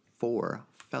cohort 4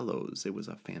 fellows. It was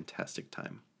a fantastic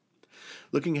time.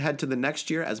 Looking ahead to the next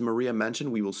year, as Maria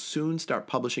mentioned, we will soon start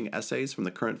publishing essays from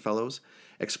the current fellows,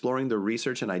 exploring their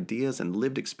research and ideas and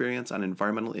lived experience on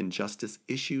environmental injustice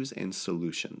issues and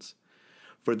solutions.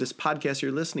 For this podcast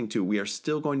you're listening to, we are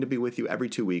still going to be with you every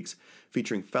 2 weeks,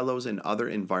 featuring fellows and other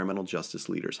environmental justice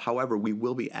leaders. However, we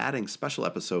will be adding special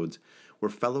episodes where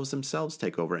fellows themselves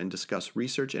take over and discuss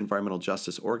research, environmental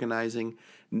justice organizing,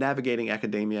 navigating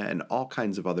academia, and all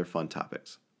kinds of other fun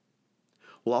topics.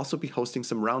 We'll also be hosting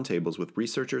some roundtables with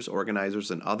researchers,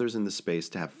 organizers, and others in the space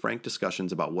to have frank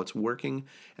discussions about what's working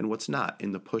and what's not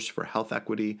in the push for health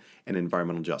equity and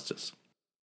environmental justice.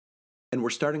 And we're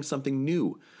starting something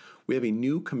new. We have a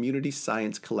new community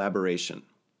science collaboration.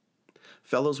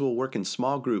 Fellows will work in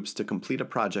small groups to complete a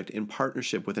project in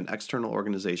partnership with an external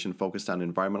organization focused on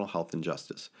environmental health and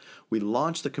justice. We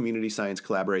launched the community science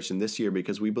collaboration this year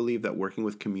because we believe that working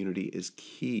with community is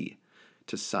key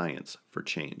to science for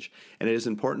change. And it is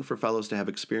important for fellows to have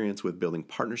experience with building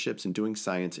partnerships and doing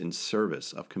science in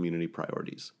service of community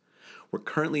priorities. We're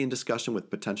currently in discussion with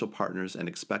potential partners and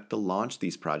expect to launch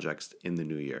these projects in the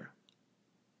new year.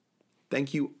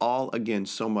 Thank you all again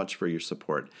so much for your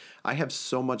support. I have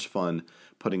so much fun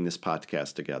putting this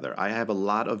podcast together. I have a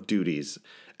lot of duties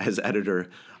as editor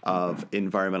of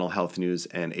Environmental Health News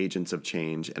and Agents of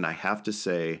Change, and I have to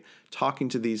say, talking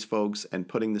to these folks and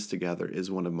putting this together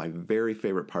is one of my very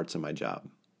favorite parts of my job.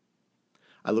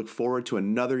 I look forward to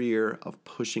another year of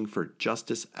pushing for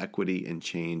justice, equity, and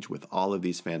change with all of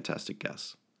these fantastic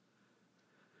guests.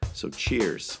 So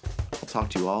cheers. I'll talk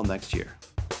to you all next year.